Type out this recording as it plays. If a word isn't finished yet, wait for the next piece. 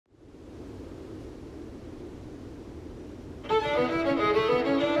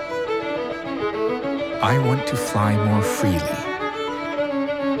I want to fly more freely.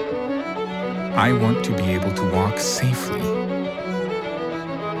 I want to be able to walk safely.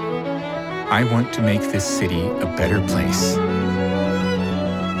 I want to make this city a better place.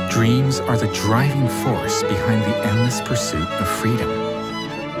 Dreams are the driving force behind the endless pursuit of freedom.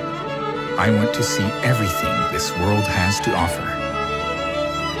 I want to see everything this world has to offer.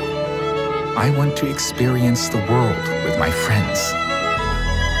 I want to experience the world with my friends.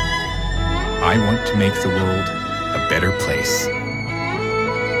 I want to make the world a better place.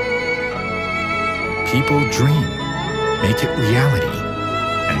 People dream, make it reality,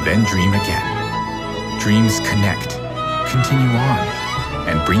 and then dream again. Dreams connect, continue on,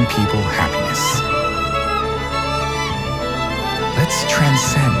 and bring people happiness. Let's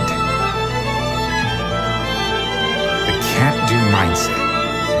transcend the can't-do mindset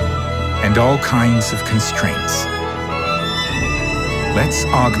and all kinds of constraints. Let's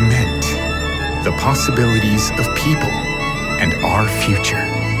augment the possibilities of people and our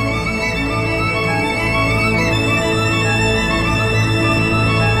future.